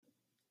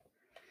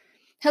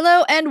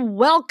Hello and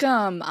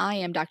welcome. I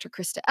am Dr.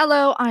 Krista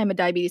Ello. I am a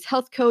diabetes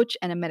health coach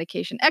and a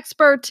medication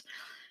expert,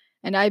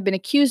 and I've been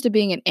accused of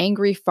being an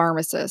angry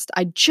pharmacist.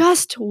 I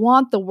just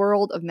want the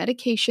world of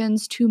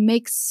medications to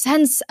make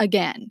sense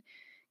again.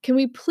 Can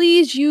we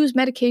please use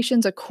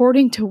medications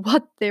according to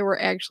what they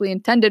were actually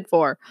intended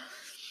for?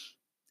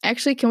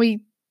 Actually, can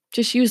we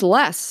just use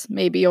less,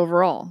 maybe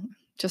overall?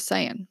 Just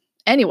saying.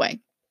 Anyway.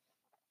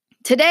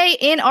 Today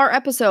in our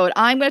episode,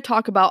 I'm going to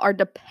talk about our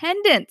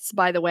dependence,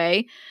 by the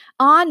way,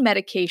 on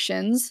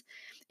medications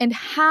and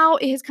how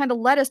it has kind of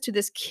led us to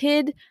this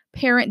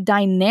kid-parent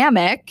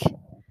dynamic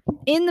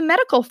in the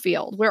medical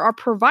field where our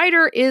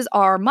provider is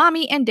our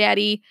mommy and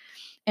daddy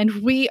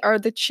and we are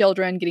the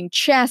children getting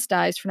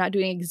chastised for not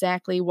doing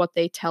exactly what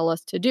they tell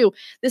us to do.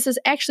 This is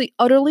actually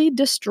utterly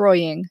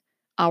destroying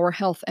our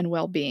health and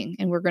well-being,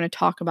 and we're going to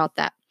talk about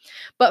that.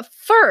 But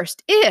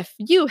first, if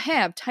you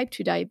have type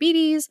 2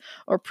 diabetes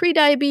or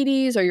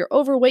prediabetes or you're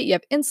overweight, you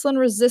have insulin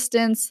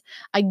resistance,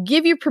 I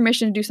give you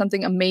permission to do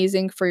something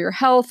amazing for your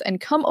health and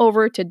come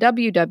over to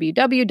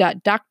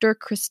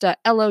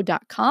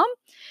www.drkristaello.com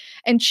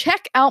and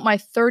check out my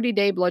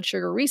 30-day blood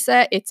sugar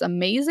reset. It's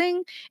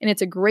amazing, and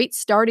it's a great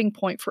starting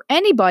point for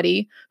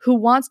anybody who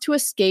wants to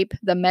escape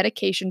the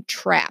medication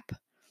trap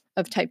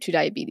of type 2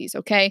 diabetes,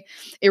 okay?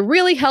 It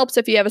really helps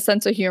if you have a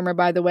sense of humor,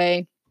 by the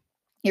way.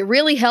 It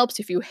really helps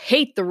if you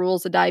hate the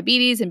rules of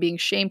diabetes and being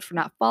shamed for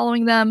not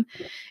following them.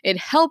 It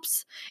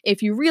helps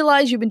if you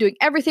realize you've been doing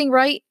everything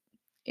right,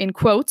 in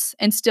quotes,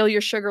 and still your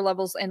sugar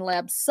levels and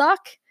labs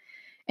suck.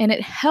 And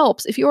it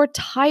helps if you are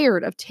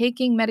tired of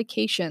taking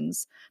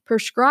medications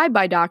prescribed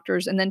by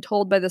doctors and then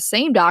told by the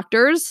same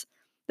doctors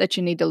that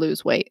you need to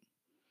lose weight.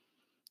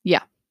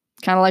 Yeah,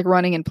 kind of like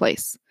running in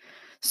place.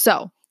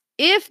 So,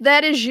 if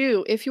that is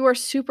you, if you are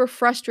super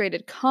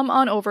frustrated, come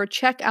on over,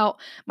 check out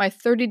my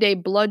 30-day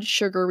blood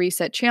sugar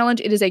reset challenge.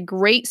 It is a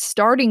great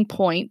starting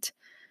point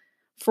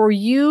for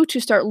you to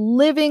start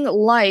living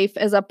life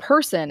as a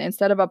person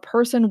instead of a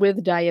person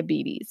with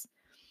diabetes.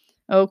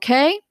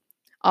 Okay?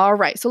 All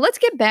right, so let's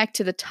get back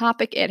to the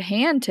topic at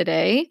hand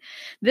today.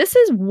 This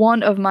is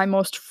one of my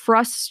most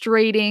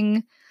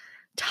frustrating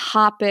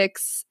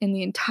topics in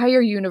the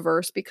entire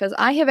universe because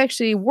I have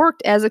actually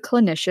worked as a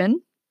clinician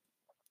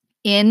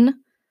in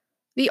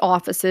the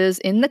offices,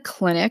 in the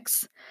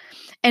clinics.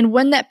 And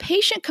when that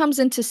patient comes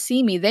in to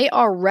see me, they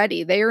are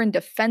ready. They are in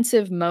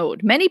defensive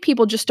mode. Many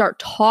people just start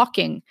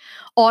talking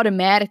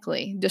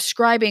automatically,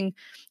 describing,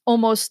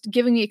 almost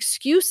giving me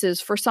excuses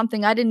for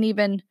something I didn't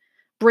even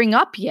bring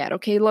up yet.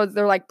 Okay,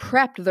 they're like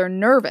prepped, they're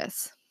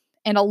nervous.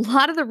 And a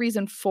lot of the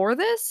reason for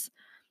this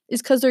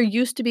is because they're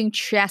used to being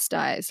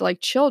chastised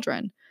like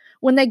children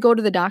when they go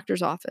to the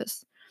doctor's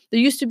office. They're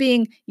used to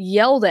being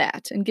yelled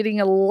at and getting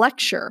a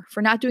lecture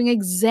for not doing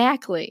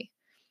exactly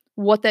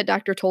what that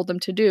doctor told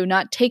them to do,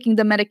 not taking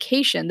the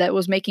medication that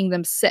was making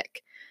them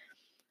sick.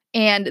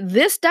 And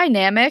this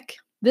dynamic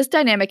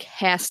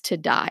has to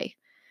die.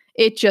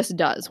 It just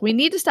does. We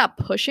need to stop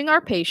pushing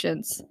our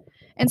patients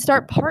and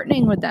start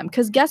partnering with them,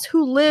 because guess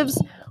who lives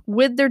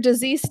with their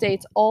disease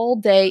states all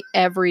day,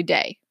 every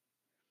day?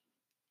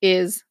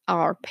 Is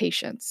our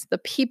patients, the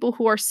people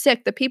who are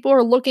sick, the people who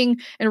are looking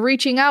and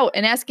reaching out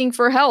and asking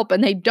for help,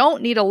 and they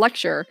don't need a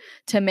lecture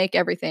to make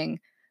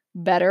everything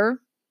better.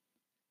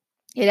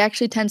 It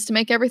actually tends to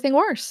make everything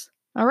worse.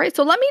 All right,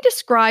 so let me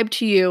describe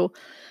to you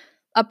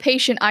a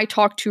patient I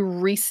talked to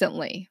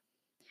recently.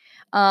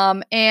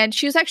 And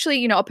she was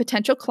actually, a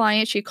potential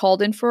client. She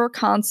called in for a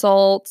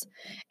consult,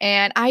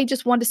 and I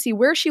just wanted to see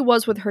where she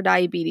was with her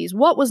diabetes,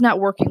 what was not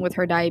working with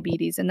her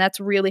diabetes. And that's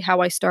really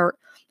how I start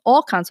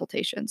all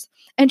consultations.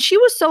 And she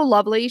was so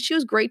lovely. She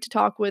was great to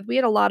talk with. We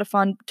had a lot of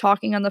fun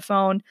talking on the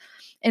phone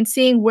and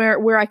seeing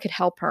where I could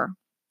help her.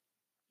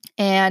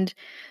 And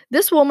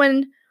this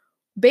woman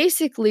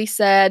basically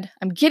said,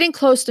 I'm getting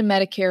close to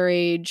Medicare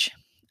age.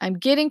 I'm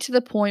getting to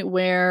the point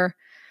where,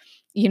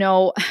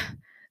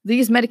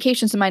 these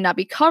medications might not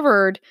be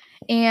covered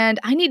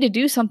and I need to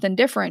do something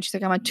different. She's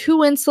like, I'm on 2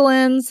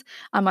 insulins.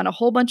 I'm on a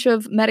whole bunch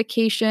of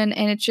medication.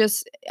 And it's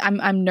just,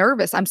 I'm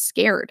nervous. I'm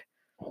scared.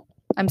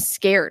 I'm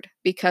scared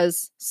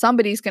because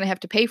somebody's going to have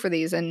to pay for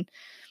these. And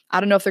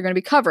I don't know if they're going to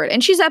be covered.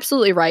 And she's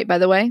absolutely right, by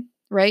the way.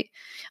 Right?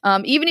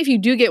 Even if you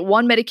do get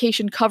one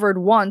medication covered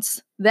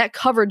once, that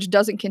coverage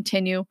doesn't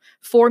continue.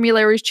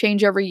 Formularies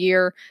change every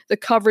year. The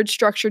coverage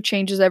structure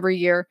changes every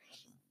year.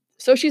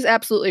 So she's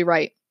absolutely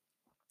right.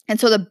 And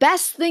so the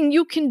best thing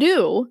you can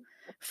do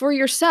for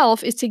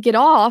yourself is to get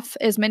off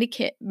as many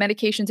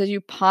medications as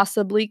you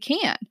possibly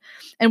can.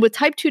 And with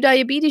type 2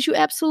 diabetes, you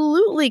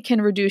absolutely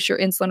can reduce your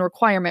insulin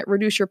requirement,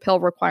 reduce your pill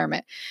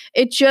requirement.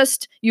 It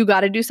just, you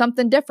got to do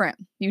something different.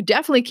 You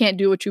definitely can't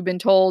do what you've been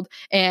told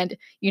and,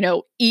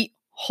 eat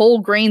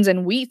whole grains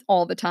and wheat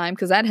all the time,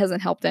 because that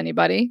hasn't helped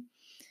anybody.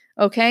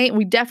 Okay,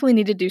 we definitely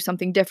need to do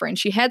something different.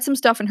 She had some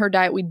stuff in her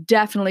diet we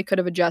definitely could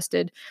have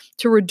adjusted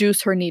to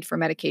reduce her need for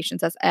medications.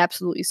 That's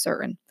absolutely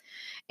certain.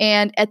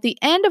 And at the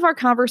end of our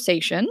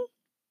conversation,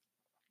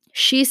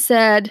 she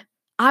said,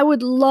 I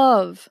would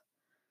love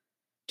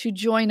to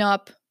join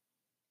up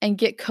and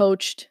get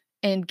coached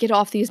and get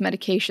off these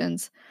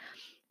medications.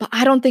 but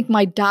I don't think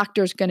my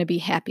doctor's going to be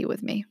happy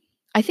with me.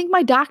 I think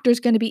my doctor's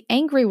going to be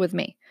angry with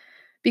me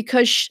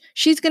because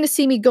she's going to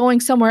see me going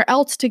somewhere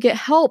else to get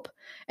help.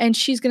 And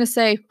she's going to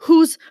say,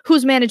 who's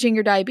managing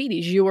your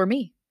diabetes, you or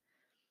me?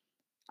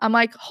 I'm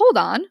like, hold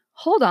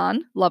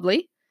on,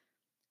 lovely.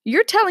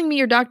 You're telling me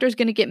your doctor's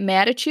going to get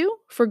mad at you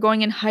for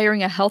going and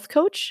hiring a health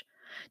coach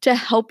to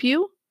help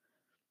you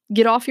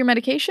get off your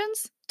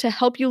medications, to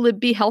help you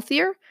be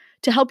healthier,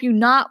 to help you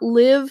not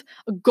live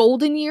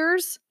golden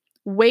years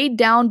weighed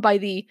down by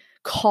the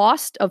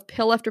cost of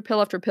pill after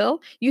pill after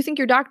pill? You think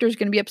your doctor is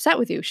going to be upset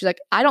with you? She's like,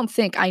 I don't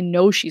think. I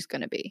know she's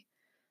going to be.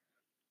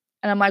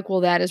 And I'm like,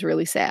 well, that is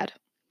really sad.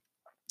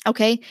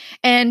 Okay.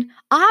 And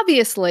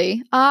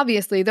obviously,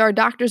 there are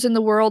doctors in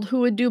the world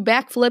who would do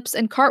backflips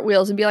and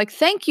cartwheels and be like,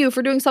 thank you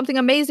for doing something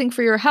amazing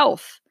for your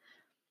health.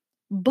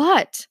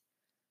 But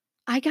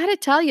I got to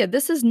tell you,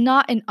 this is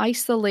not an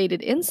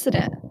isolated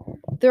incident.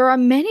 There are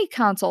many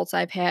consults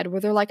I've had where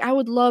they're like, I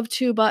would love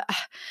to, but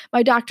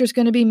my doctor's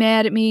going to be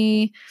mad at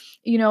me,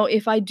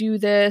 if I do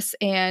this,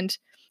 and,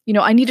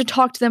 I need to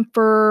talk to them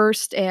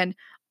first. And,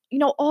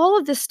 all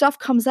of this stuff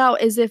comes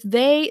out as if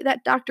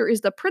that doctor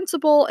is the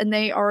principal and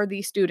they are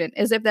the student,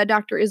 as if that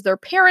doctor is their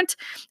parent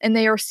and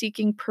they are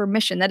seeking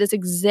permission. That is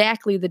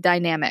exactly the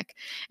dynamic.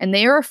 And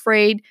they are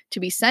afraid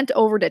to be sent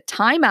over to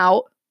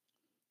timeout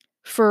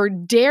for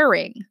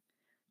daring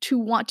to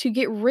want to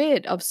get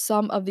rid of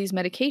some of these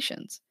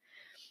medications.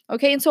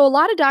 Okay. And so a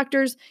lot of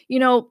doctors,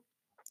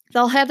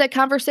 they'll have that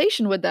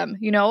conversation with them,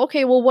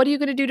 okay, well, what are you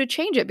going to do to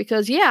change it?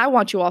 Because I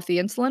want you off the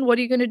insulin. What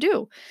are you going to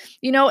do?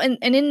 And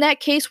in that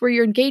case where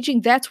you're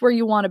engaging, that's where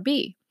you want to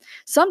be.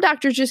 Some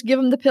doctors just give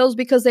them the pills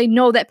because they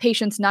know that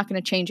patient's not going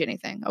to change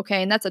anything.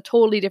 Okay. And that's a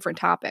totally different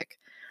topic.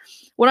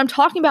 What I'm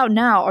talking about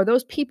now are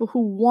those people who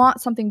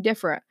want something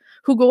different,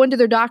 who go into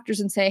their doctors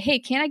and say, hey,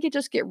 can I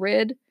just get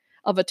rid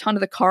of a ton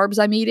of the carbs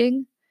I'm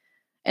eating?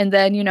 And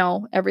then,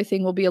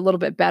 everything will be a little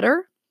bit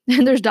better.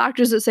 And there's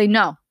doctors that say,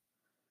 no,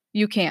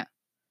 you can't.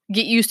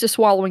 Get used to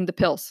swallowing the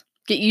pills.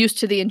 Get used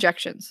to the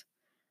injections,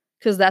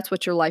 because that's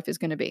what your life is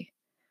going to be.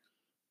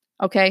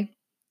 Okay?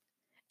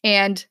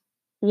 And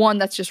one,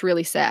 that's just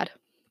really sad,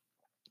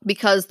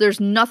 because there's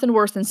nothing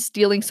worse than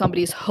stealing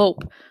somebody's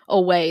hope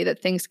away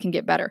that things can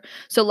get better.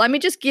 So let me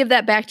just give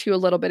that back to you a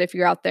little bit. If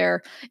you're out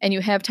there and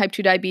you have type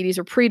 2 diabetes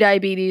or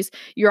pre-diabetes,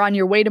 you're on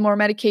your way to more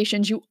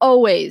medications, you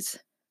always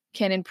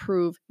can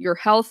improve your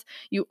health.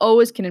 You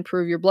always can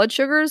improve your blood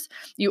sugars.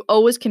 You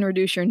always can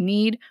reduce your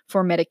need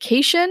for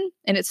medication.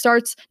 And it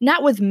starts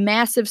not with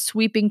massive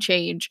sweeping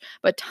change,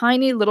 but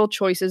tiny little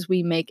choices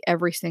we make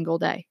every single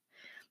day.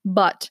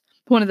 But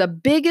one of the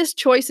biggest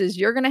choices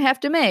you're going to have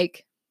to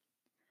make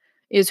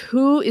is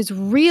who is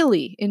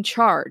really in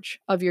charge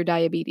of your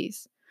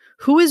diabetes.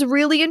 Who is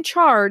really in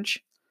charge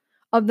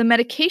of the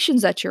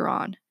medications that you're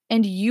on?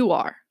 And you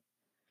are.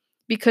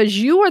 Because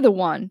you are the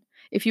one,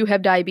 if you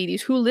have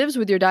diabetes, who lives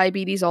with your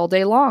diabetes all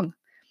day long,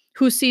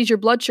 who sees your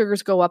blood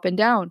sugars go up and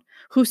down,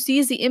 who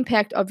sees the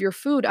impact of your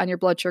food on your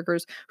blood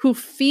sugars, who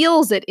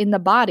feels it in the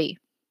body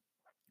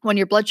when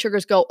your blood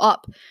sugars go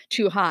up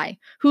too high,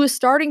 who is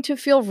starting to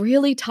feel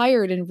really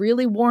tired and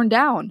really worn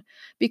down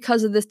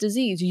because of this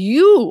disease.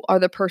 You are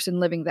the person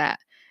living that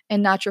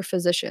and not your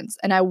physicians.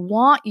 And I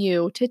want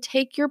you to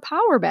take your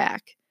power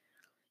back.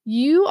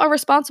 You are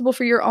responsible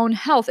for your own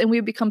health, and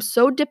we've become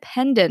so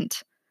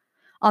dependent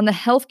on the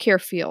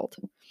healthcare field.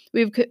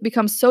 We've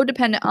become so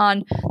dependent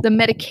on the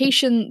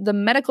medication, the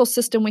medical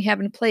system we have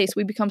in place.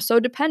 We've become so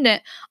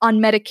dependent on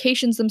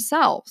medications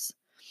themselves.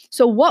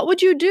 So what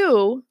would you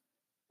do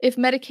if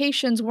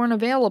medications weren't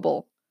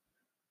available?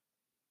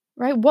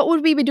 Right? What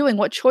would we be doing?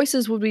 What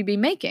choices would we be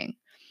making?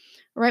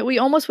 Right? We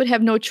almost would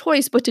have no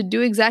choice but to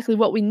do exactly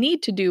what we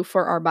need to do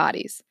for our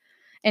bodies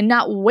and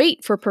not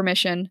wait for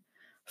permission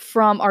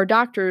from our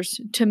doctors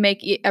to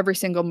make every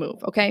single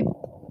move. Okay?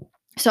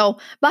 So,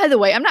 by the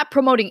way, I'm not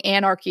promoting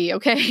anarchy,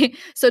 okay?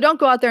 So don't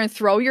go out there and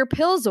throw your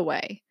pills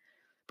away.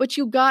 But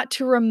you got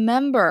to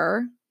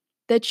remember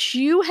that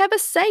you have a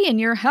say in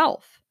your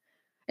health.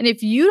 And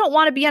if you don't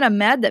want to be on a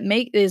med that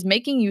is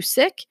making you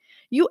sick,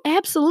 you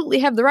absolutely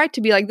have the right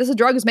to be like, this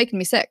drug is making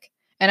me sick,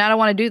 and I don't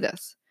want to do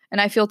this,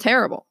 and I feel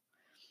terrible.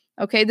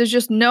 Okay?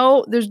 There's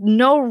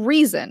no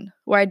reason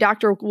why a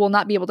doctor will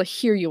not be able to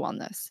hear you on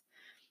this.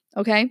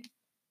 Okay?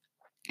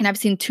 And I've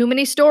seen too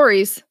many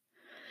stories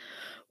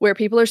where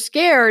people are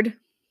scared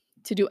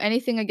to do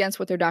anything against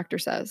what their doctor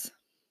says.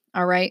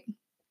 All right.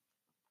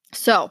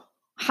 So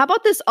how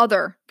about this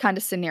other kind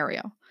of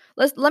scenario?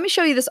 Let me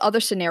show you this other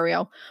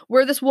scenario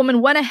where this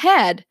woman went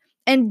ahead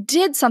and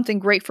did something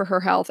great for her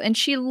health, and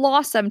she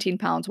lost 17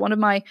 pounds. One of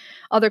my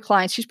other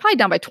clients, she's probably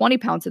down by 20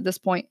 pounds at this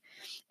point.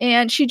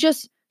 And she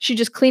just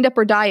cleaned up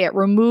her diet,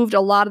 removed a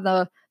lot of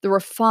the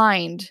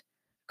refined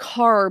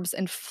carbs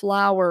and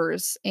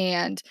flours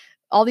and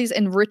all these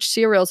enriched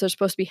cereals that are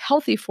supposed to be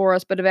healthy for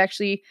us, but have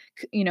actually,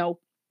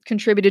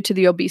 contributed to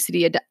the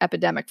obesity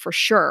epidemic for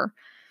sure.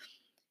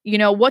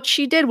 What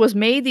she did was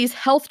made these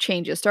health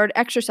changes, started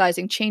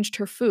exercising, changed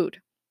her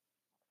food.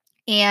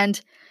 And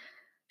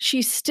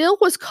She still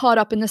was caught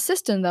up in the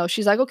system, though.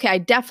 She's like, okay, I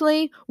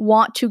definitely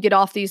want to get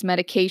off this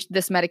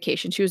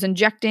medication. She was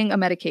injecting a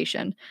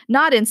medication,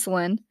 not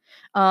insulin.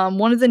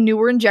 One of the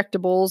newer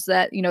injectables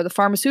that, the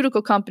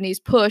pharmaceutical companies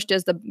pushed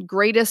as the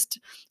greatest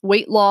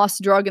weight loss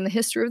drug in the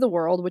history of the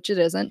world, which it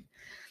isn't.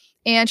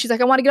 And she's like,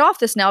 I want to get off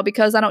this now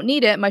because I don't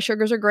need it. My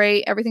sugars are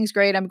great. Everything's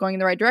great. I'm going in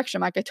the right direction.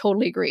 I'm like, I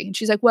totally agree. And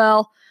she's like,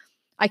 well,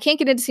 I can't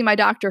get in to see my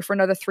doctor for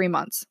another 3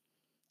 months.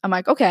 I'm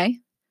like, okay.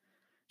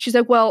 She's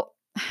like, well,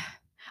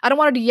 I don't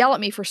want her to yell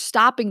at me for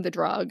stopping the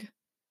drug.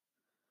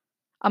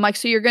 I'm like,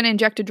 so you're going to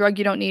inject a drug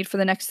you don't need for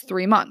the next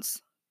 3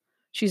 months?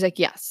 She's like,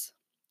 yes.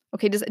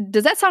 Okay,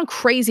 does that sound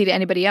crazy to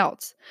anybody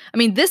else? I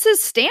mean, this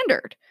is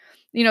standard.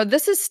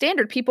 This is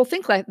standard. People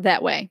think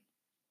that way.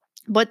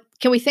 But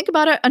can we think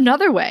about it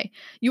another way?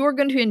 You are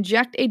going to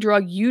inject a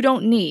drug you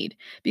don't need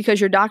because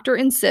your doctor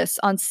insists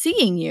on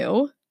seeing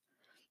you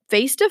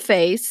face to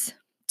face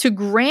to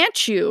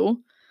grant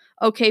you,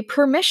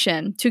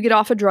 permission to get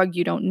off a drug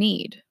you don't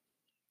need.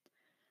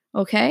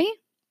 Okay?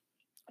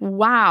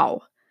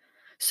 Wow.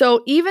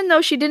 So even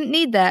though she didn't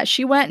need that,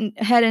 she went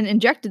ahead and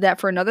injected that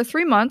for another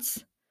 3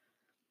 months,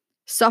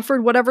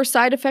 suffered whatever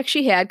side effects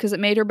she had because it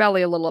made her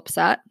belly a little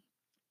upset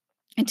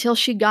until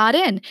she got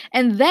in.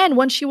 And then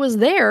when she was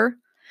there,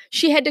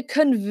 she had to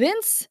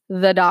convince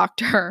the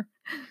doctor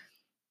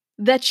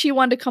that she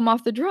wanted to come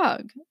off the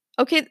drug.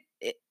 Okay.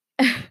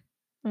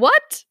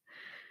 What?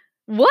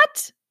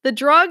 What? The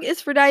drug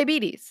is for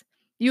diabetes.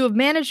 You have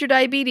managed your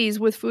diabetes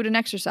with food and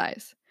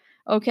exercise.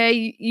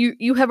 Okay,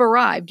 you have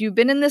arrived. You've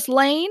been in this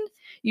lane.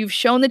 You've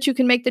shown that you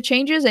can make the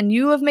changes, and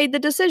you have made the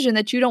decision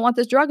that you don't want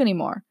this drug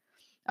anymore.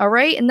 All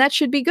right, and that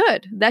should be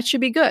good. That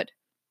should be good.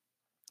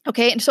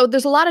 Okay, and so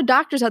there's a lot of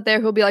doctors out there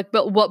who'll be like,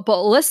 but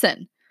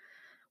listen,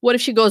 what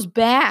if she goes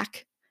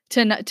back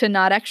to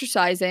not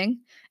exercising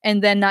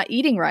and then not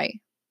eating right?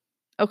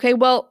 Okay,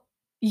 well,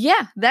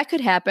 yeah, that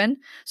could happen.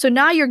 So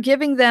now you're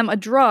giving them a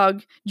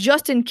drug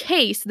just in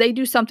case they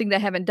do something they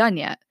haven't done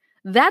yet.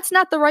 That's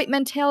not the right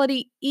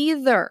mentality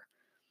either.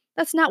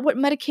 That's not what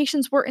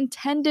medications were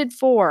intended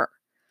for.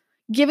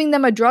 Giving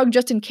them a drug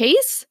just in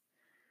case?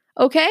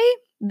 Okay?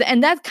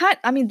 And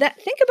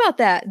think about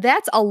that.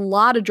 That's a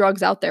lot of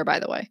drugs out there, by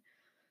the way.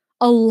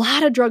 A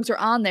lot of drugs are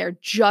on there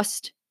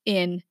just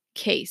in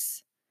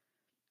case.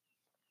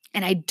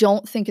 And I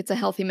don't think it's a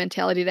healthy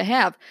mentality to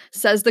have,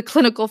 says the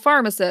clinical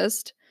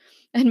pharmacist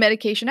and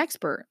medication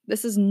expert.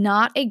 This is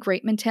not a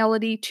great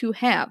mentality to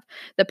have.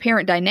 The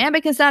parent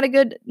dynamic is not a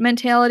good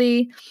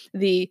mentality.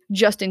 The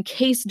just in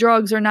case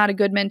drugs are not a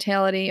good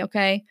mentality,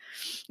 okay?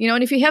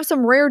 And if you have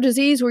some rare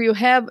disease where you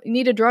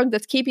need a drug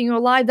that's keeping you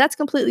alive, that's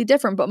completely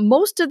different. But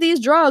most of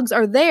these drugs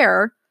are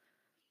there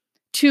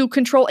to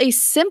control a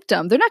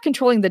symptom. They're not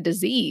controlling the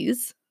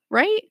disease,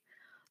 right?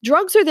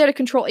 Drugs are there to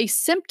control a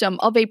symptom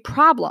of a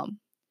problem.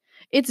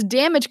 It's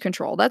damage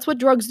control. That's what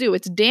drugs do.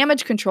 It's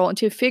damage control and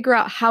to figure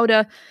out how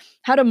to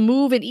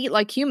move and eat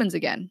like humans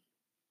again.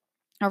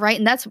 All right.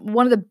 And that's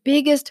one of the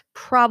biggest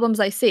problems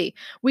I see.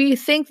 We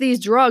think these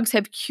drugs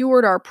have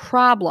cured our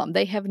problem.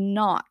 They have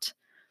not.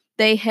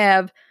 They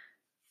have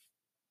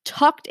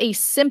tucked a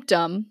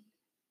symptom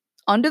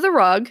under the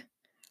rug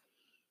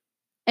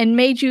and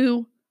made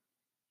you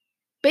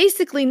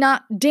basically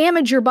not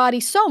damage your body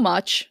so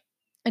much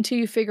until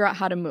you figure out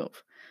how to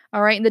move.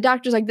 All right. And the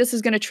doctor's like, this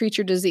is going to treat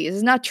your disease.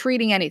 It's not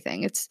treating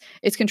anything. It's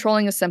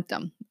controlling a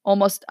symptom. All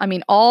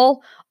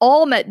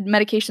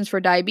medications for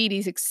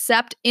diabetes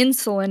except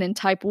insulin in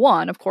type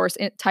 1. Of course,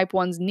 type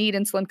 1s need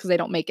insulin because they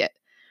don't make it.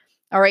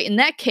 All right. In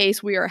that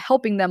case, we are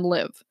helping them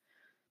live.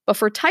 But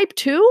for type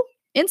 2,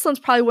 insulin's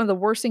probably one of the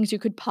worst things you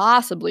could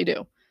possibly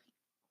do.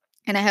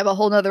 And I have a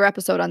whole nother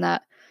episode on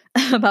that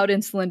about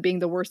insulin being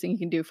the worst thing you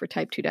can do for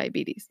type 2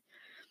 diabetes.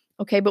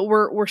 Okay. But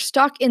we're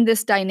stuck in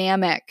this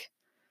dynamic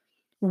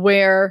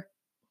where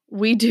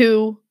we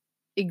do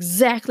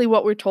exactly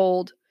what we're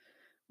told.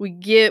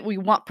 We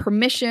want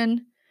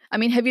permission. I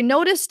mean, have you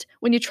noticed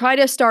when you try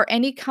to start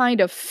any kind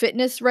of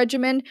fitness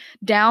regimen,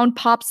 down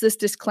pops this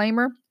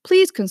disclaimer?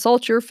 Please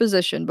consult your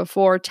physician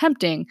before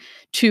attempting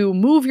to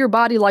move your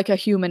body like a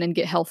human and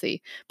get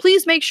healthy.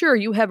 Please make sure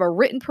you have a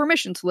written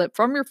permission slip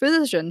from your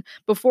physician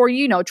before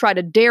try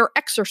to dare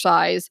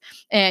exercise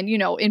and,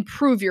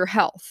 improve your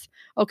health.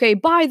 Okay,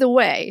 by the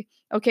way,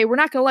 okay, we're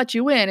not going to let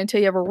you in until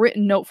you have a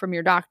written note from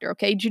your doctor.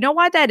 Okay, do you know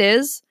why that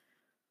is?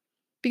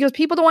 Because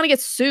people don't want to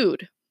get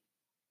sued.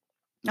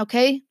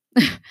 Okay,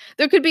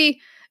 there could be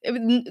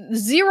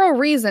zero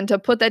reason to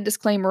put that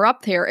disclaimer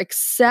up there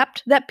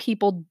except that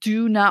people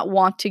do not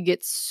want to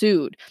get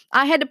sued.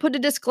 I had to put a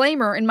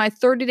disclaimer in my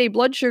 30-day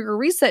blood sugar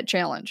reset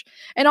challenge.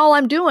 And all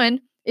I'm doing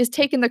is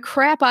taking the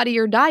crap out of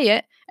your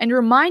diet and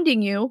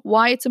reminding you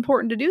why it's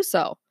important to do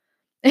so.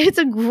 It's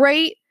a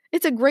great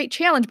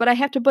challenge, but I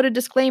have to put a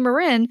disclaimer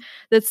in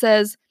that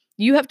says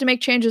you have to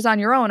make changes on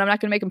your own. I'm not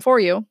going to make them for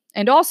you.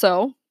 And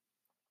also,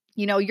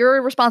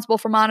 you're responsible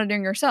for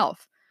monitoring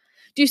yourself.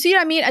 Do you see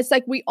what I mean? It's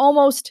like we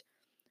almost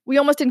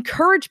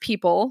encourage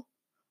people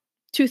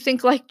to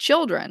think like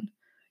children.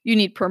 You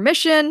need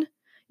permission.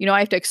 I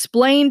have to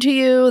explain to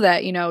you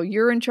that,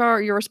 you're in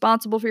charge, you're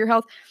responsible for your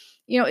health.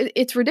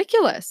 It's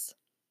ridiculous.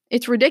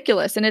 It's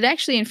ridiculous. And it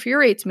actually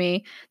infuriates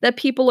me that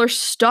people are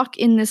stuck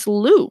in this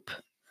loop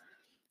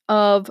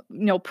of,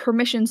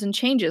 permissions and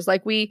changes.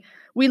 Like we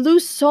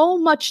lose so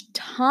much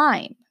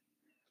time.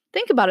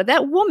 Think about it.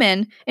 That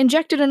woman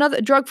injected another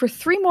drug for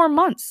 3 more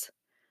months.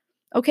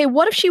 Okay,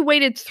 what if she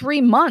waited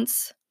 3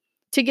 months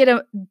to get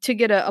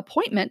a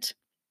appointment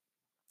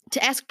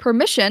to ask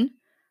permission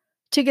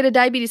to get a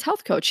diabetes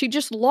health coach? She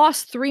just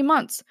lost 3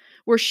 months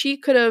where she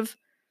could have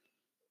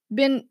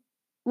been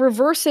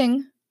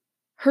reversing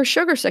her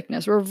sugar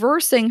sickness,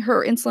 reversing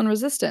her insulin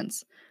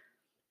resistance.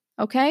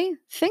 Okay?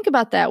 Think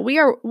about that. We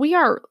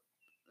are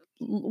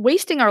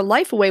wasting our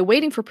life away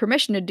waiting for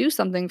permission to do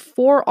something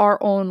for our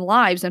own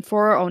lives and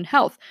for our own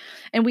health.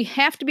 And we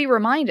have to be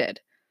reminded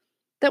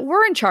that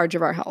we're in charge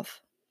of our health.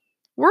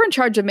 We're in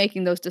charge of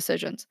making those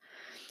decisions.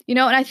 And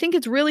I think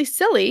it's really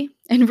silly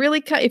and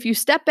really, if you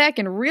step back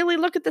and really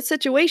look at the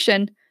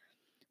situation,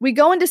 we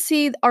go in to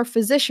see our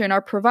physician,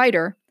 our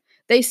provider.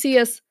 They see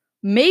us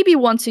maybe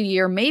once a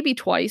year, maybe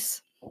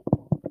twice.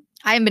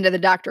 I haven't been to the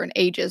doctor in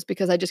ages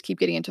because I just keep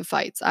getting into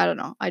fights. I don't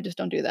know. I just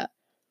don't do that.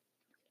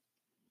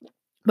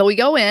 But we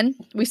go in,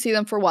 we see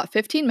them for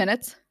 15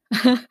 minutes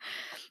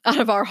out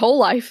of our whole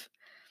life,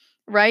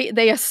 right?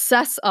 They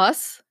assess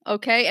us,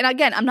 okay? And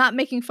again, I'm not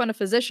making fun of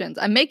physicians.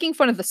 I'm making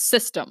fun of the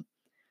system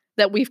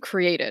that we've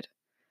created.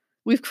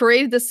 We've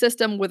created this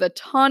system with a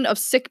ton of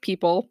sick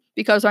people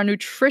because our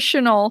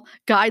nutritional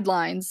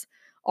guidelines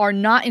are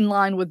not in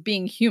line with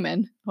being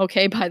human,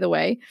 okay, by the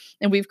way.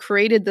 And we've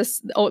created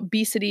this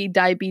obesity,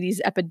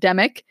 diabetes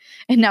epidemic,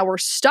 and now we're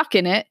stuck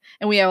in it,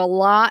 and we have a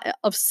lot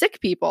of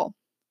sick people.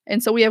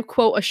 And so we have,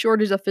 quote, a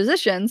shortage of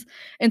physicians.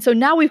 And so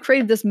now we've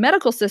created this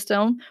medical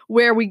system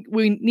where we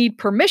need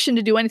permission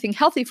to do anything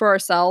healthy for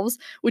ourselves,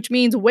 which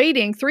means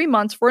waiting 3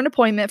 months for an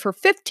appointment for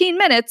 15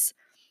 minutes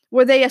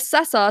where they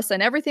assess us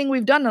and everything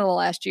we've done in the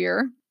last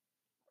year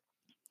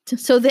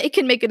so they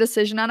can make a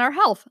decision on our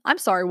health. I'm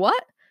sorry,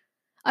 what?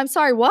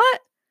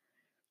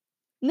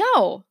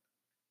 No.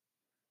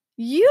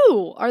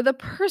 You are the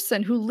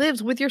person who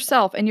lives with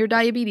yourself and your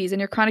diabetes and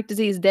your chronic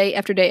disease day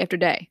after day after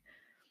day.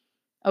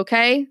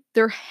 Okay?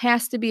 There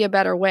has to be a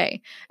better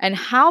way. And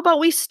how about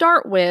we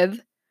start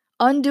with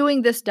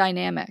undoing this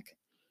dynamic?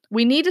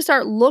 We need to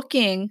start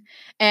looking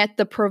at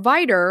the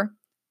provider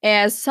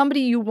as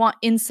somebody you want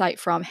insight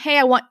from. Hey,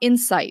 I want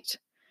insight.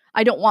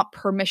 I don't want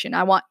permission.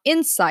 I want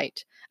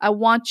insight. I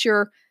want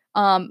your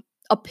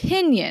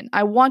opinion.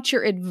 I want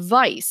your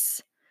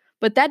advice.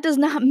 But that does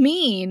not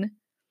mean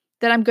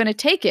that I'm going to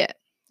take it.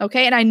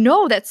 Okay? And I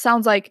know that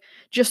sounds like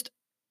just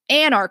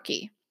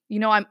anarchy.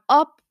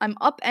 I'm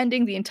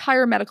upending the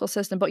entire medical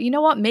system. But you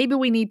know what? Maybe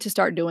we need to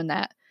start doing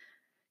that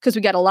because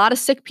we got a lot of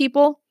sick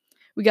people.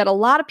 We got a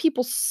lot of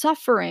people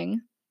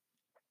suffering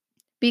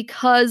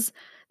because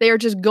they are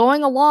just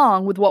going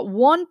along with what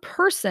one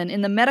person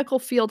in the medical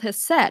field has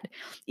said,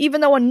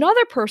 even though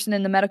another person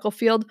in the medical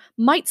field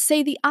might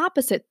say the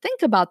opposite.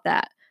 Think about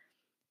that.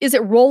 Is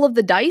it roll of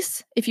the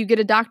dice if you get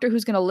a doctor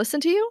who's going to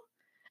listen to you?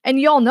 And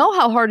y'all know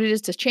how hard it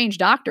is to change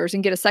doctors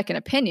and get a second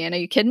opinion. Are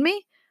you kidding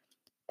me?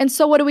 And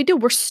so what do?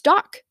 We're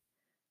stuck.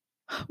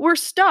 We're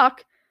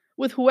stuck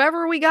with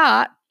whoever we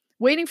got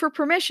waiting for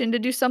permission to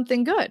do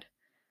something good.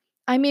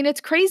 I mean,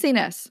 it's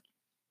craziness.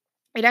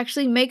 It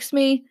actually makes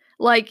me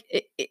like,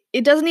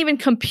 it doesn't even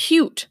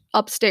compute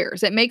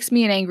upstairs. It makes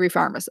me an angry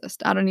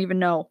pharmacist. I don't even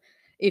know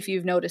if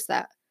you've noticed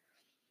that.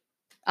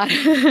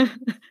 I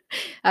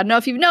don't know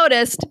if you've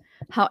noticed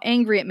how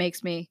angry it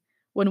makes me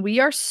when we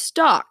are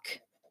stuck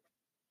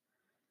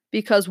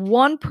because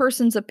one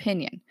person's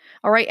opinion.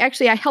 All right.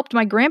 Actually, I helped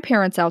my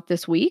grandparents out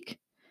this week.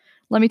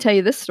 Let me tell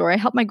you this story. I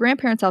helped my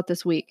grandparents out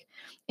this week.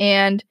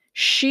 And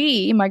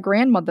my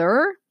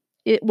grandmother,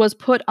 it was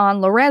put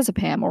on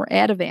lorazepam or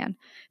Ativan.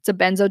 It's a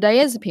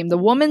benzodiazepine. The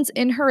woman's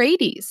in her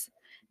 80s.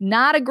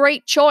 Not a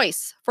great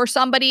choice for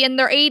somebody in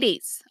their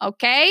 80s.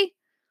 Okay.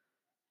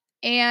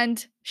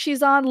 And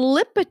she's on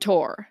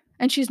Lipitor.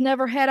 And she's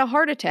never had a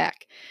heart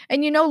attack.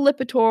 And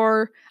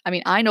Lipitor,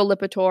 I know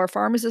Lipitor,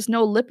 pharmacists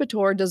know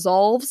Lipitor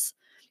dissolves.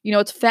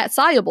 It's fat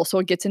soluble, so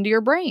it gets into your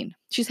brain.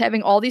 She's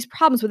having all these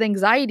problems with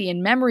anxiety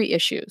and memory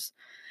issues.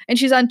 And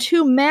she's on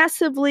 2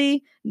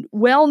 massively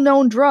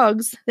well-known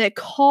drugs that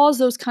cause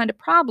those kind of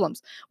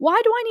problems.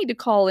 Why do I need to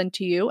call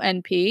into you,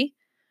 NP,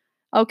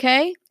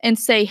 okay, and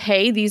say,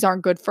 hey, these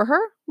aren't good for her?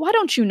 Why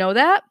don't you know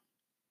that?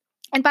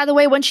 And by the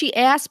way, when she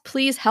asks,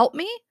 please help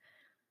me,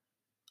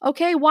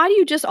 okay, why do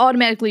you just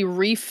automatically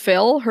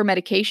refill her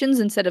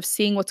medications instead of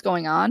seeing what's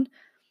going on?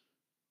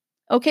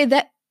 Okay,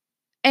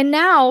 and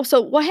now,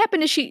 so what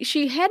happened is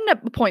she had an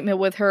appointment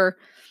with her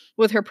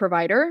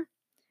provider,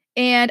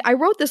 and I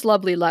wrote this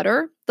lovely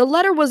letter. The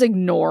letter was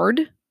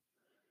ignored.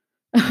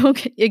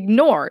 Okay,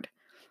 ignored.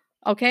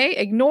 Okay,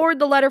 ignored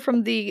the letter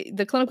from the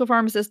clinical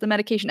pharmacist, the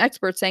medication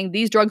expert, saying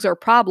these drugs are a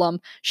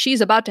problem.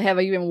 She's about to have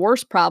an even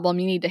worse problem.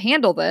 You need to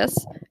handle this.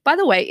 By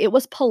the way, it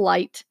was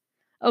polite.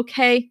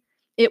 Okay,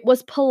 it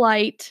was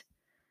polite.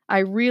 I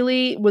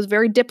really was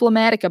very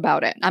diplomatic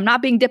about it. I'm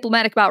not being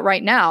diplomatic about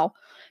right now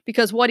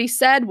because what he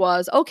said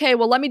was, okay,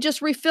 well, let me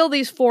just refill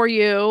these for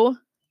you.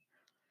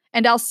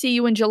 and I'll see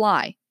you in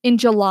July. In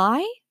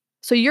July?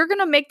 So you're going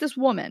to make this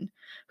woman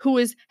who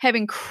is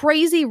having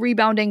crazy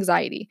rebound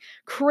anxiety,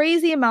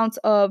 crazy amounts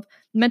of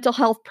mental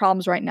health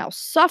problems right now,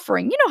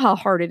 suffering. You know how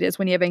hard it is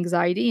when you have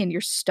anxiety and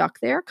you're stuck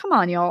there. Come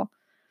on, y'all.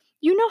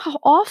 You know how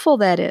awful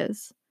that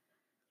is.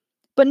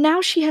 But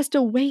now she has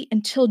to wait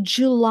until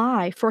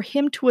July for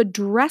him to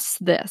address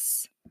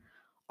this.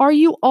 Are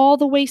you all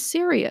the way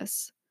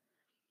serious?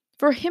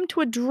 For him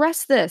to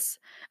address this.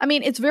 I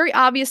mean, it's very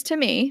obvious to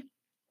me,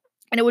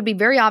 and it would be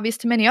very obvious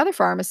to many other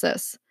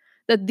pharmacists,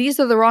 that these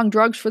are the wrong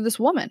drugs for this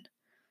woman.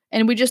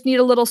 And we just need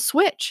a little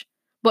switch.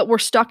 But we're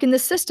stuck in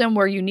this system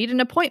where you need an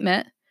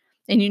appointment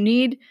and you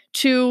need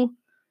to,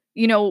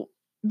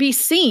 be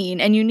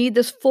seen, and you need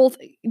this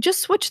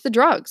just switch the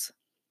drugs.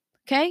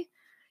 Okay?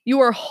 You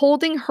are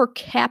holding her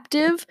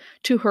captive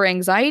to her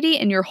anxiety,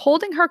 and you're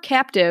holding her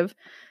captive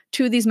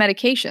to these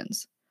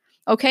medications.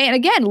 Okay? And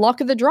again,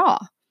 luck of the draw.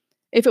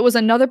 If it was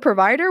another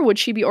provider, would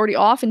she be already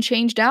off and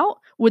changed out?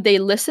 Would they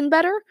listen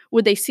better?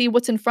 Would they see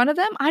what's in front of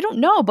them? I don't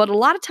know, but a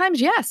lot of times,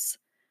 yes.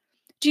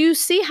 Do you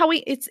see how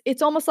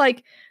it's almost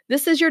like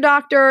this is your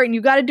doctor and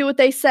you got to do what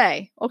they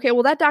say. Okay,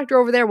 well, that doctor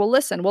over there will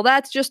listen. Well,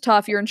 that's just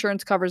tough. Your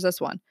insurance covers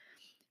this one.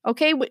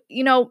 Okay,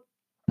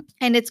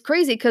 and it's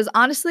crazy because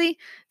honestly,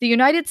 the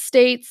United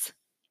States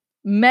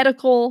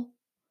medical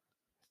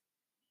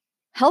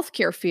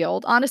healthcare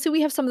field, honestly,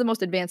 we have some of the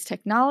most advanced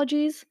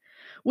technologies.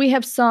 We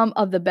have some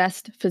of the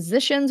best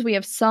physicians. We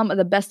have some of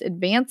the best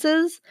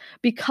advances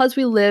because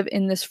we live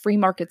in this free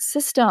market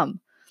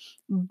system.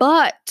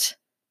 But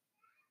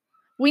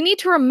we need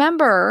to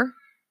remember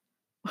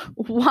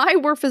why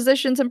we're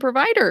physicians and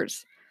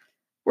providers.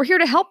 We're here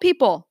to help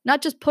people,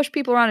 not just push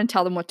people around and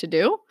tell them what to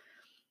do.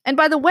 And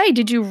by the way,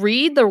 did you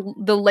read the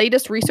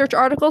latest research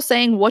article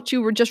saying what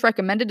you were just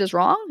recommended is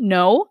wrong?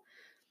 No.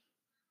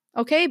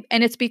 Okay,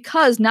 and it's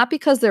not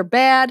because they're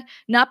bad,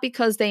 not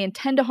because they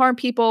intend to harm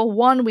people.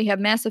 One, we have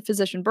massive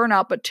physician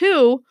burnout, but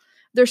two,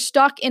 they're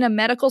stuck in a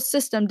medical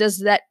system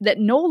that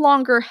no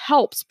longer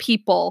helps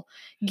people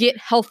get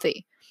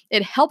healthy.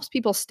 It helps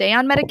people stay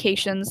on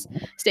medications,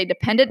 stay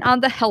dependent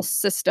on the health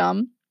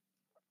system,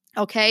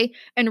 okay,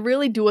 and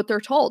really do what they're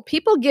told.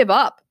 People give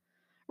up.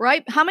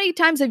 Right? How many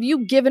times have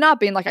you given up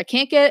being like, I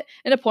can't get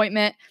an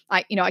appointment.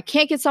 I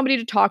can't get somebody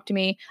to talk to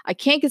me. I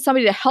can't get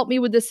somebody to help me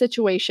with this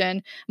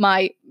situation.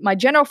 My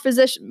general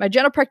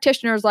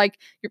practitioner is like,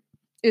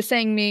 is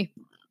saying me,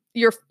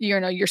 your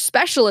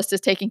specialist is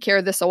taking care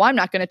of this, so I'm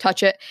not going to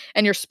touch it.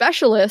 And your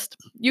specialist,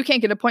 you can't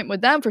get an appointment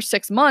with them for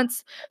 6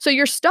 months. So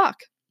you're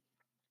stuck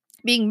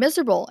being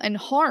miserable and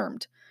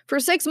harmed for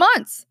 6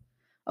 months.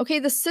 Okay.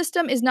 The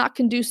system is not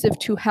conducive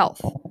to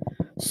health.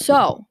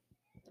 So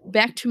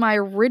back to my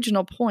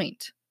original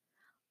point.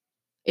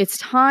 It's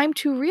time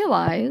to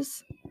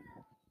realize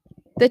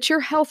that your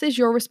health is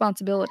your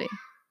responsibility.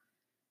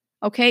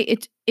 Okay?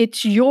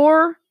 It's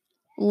your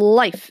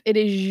life. It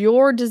is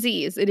your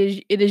disease. It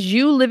is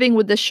you living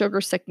with this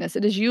sugar sickness.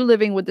 It is you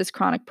living with this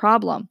chronic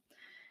problem.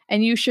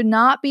 And you should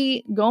not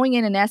be going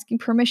in and asking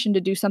permission to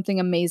do something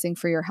amazing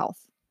for your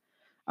health.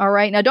 All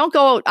right? Now, don't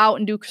go out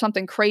and do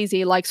something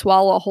crazy like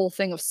swallow a whole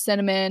thing of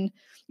cinnamon,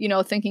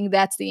 thinking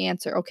that's the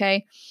answer,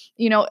 okay?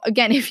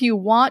 Again, if you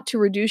want to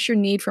reduce your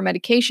need for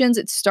medications,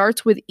 it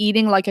starts with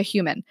eating like a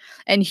human.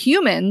 And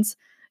humans,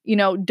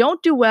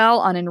 don't do well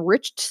on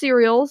enriched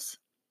cereals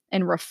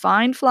and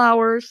refined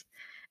flours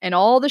and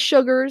all the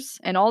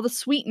sugars and all the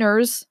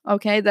sweeteners,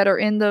 okay, that are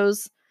in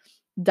those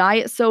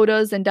diet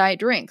sodas and diet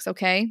drinks,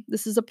 okay?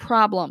 This is a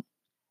problem,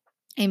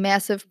 a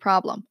massive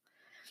problem,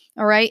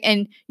 all right?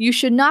 And you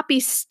should not be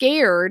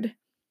scared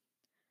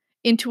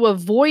into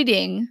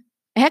avoiding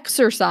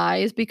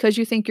exercise because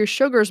you think your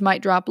sugars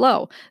might drop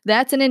low.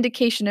 That's an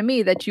indication to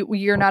me that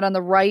you're not on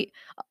the right,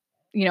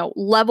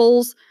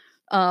 levels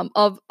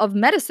of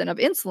medicine, of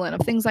insulin,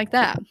 of things like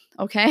that.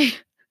 Okay.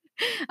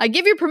 I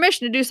give you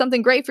permission to do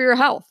something great for your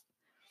health.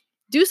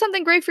 Do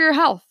something great for your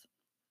health.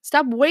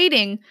 Stop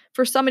waiting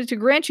for somebody to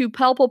grant you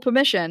palpable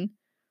permission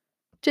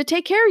to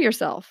take care of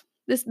yourself.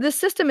 This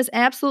system is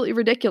absolutely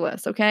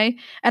ridiculous. Okay.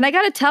 And I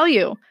got to tell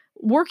you,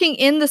 working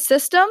in the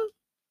system,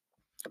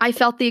 I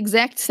felt the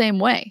exact same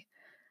way.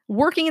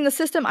 Working in the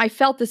system, I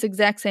felt this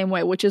exact same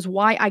way, which is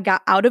why I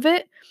got out of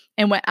it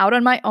and went out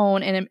on my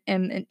own and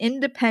am an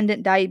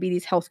independent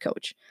diabetes health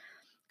coach.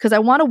 Because I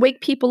want to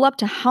wake people up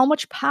to how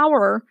much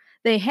power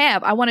they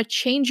have. I want to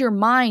change your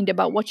mind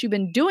about what you've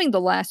been doing the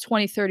last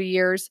 20, 30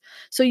 years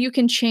so you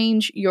can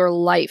change your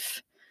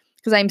life.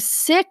 Because I'm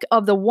sick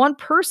of the one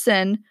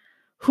person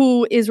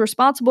who is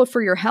responsible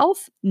for your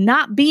health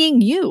not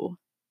being you.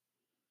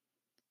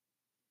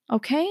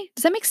 Okay?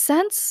 Does that make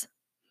sense?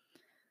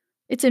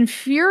 It's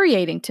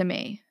infuriating to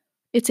me.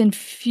 It's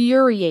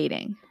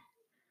infuriating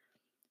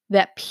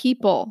that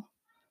people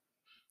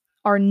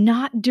are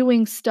not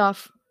doing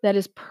stuff that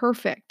is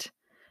perfect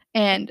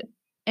and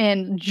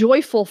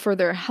joyful for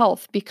their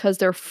health because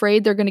they're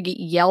afraid they're going to get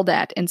yelled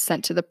at and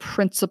sent to the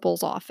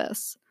principal's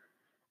office.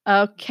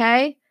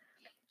 Okay?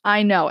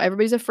 I know.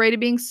 Everybody's afraid of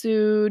being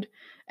sued.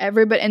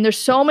 And there's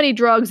so many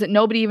drugs that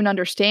nobody even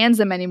understands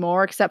them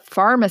anymore except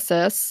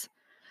pharmacists.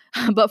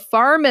 But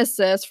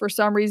pharmacists, for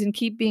some reason,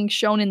 keep being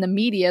shown in the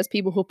media as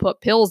people who put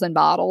pills in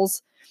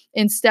bottles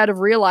instead of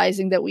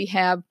realizing that we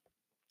have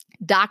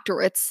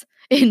doctorates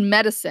in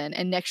medicine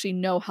and actually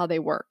know how they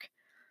work.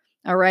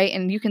 All right.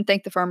 And you can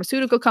thank the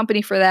pharmaceutical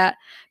company for that,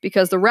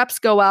 because the reps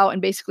go out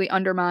and basically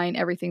undermine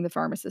everything the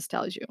pharmacist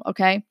tells you.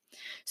 Okay.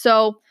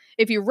 So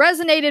if you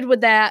resonated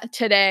with that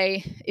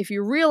today, if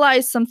you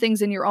realize some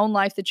things in your own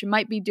life that you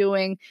might be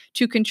doing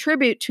to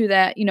contribute to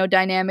that,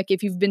 dynamic,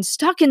 if you've been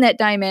stuck in that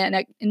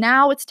dynamic,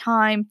 now it's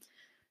time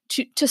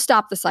to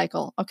stop the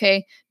cycle.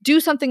 Okay. Do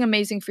something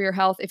amazing for your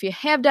health. If you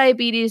have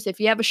diabetes,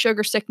 if you have a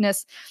sugar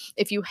sickness,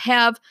 if you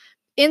have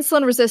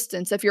insulin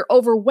resistance, if you're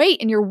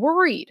overweight and you're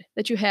worried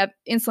that you have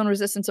insulin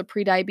resistance or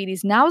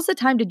prediabetes, now is the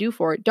time to do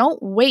for it.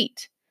 Don't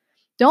wait.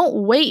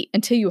 Don't wait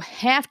until you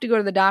have to go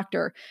to the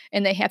doctor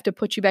and they have to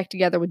put you back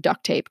together with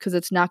duct tape, because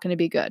it's not going to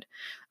be good.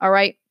 All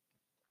right.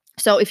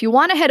 So if you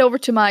want to head over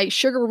to my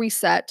Sugar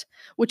Reset,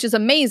 which is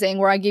amazing,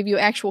 where I give you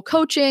actual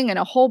coaching and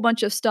a whole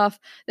bunch of stuff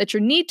that you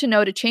need to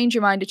know to change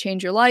your mind, to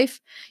change your life,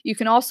 you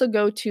can also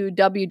go to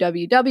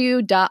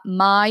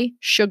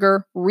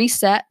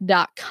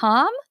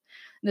www.mysugarreset.com.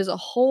 There's a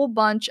whole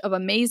bunch of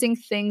amazing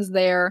things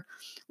there.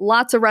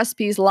 Lots of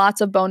recipes,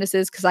 lots of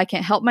bonuses, because I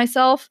can't help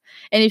myself.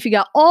 And if you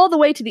got all the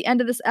way to the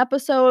end of this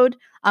episode,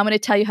 I'm going to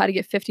tell you how to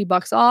get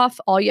 $50 off.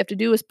 All you have to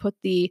do is put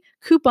the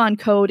coupon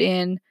code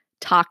in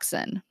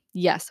toxin.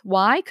 Yes.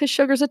 Why? Because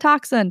sugar's a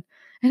toxin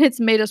and it's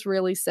made us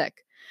really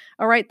sick.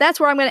 All right. That's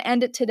where I'm going to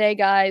end it today,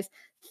 guys.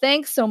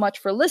 Thanks so much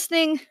for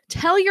listening.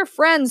 Tell your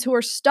friends who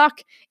are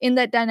stuck in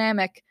that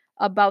dynamic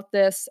about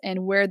this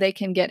and where they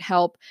can get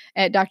help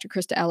at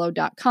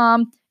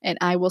drchristaello.com. And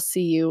I will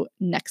see you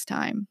next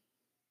time.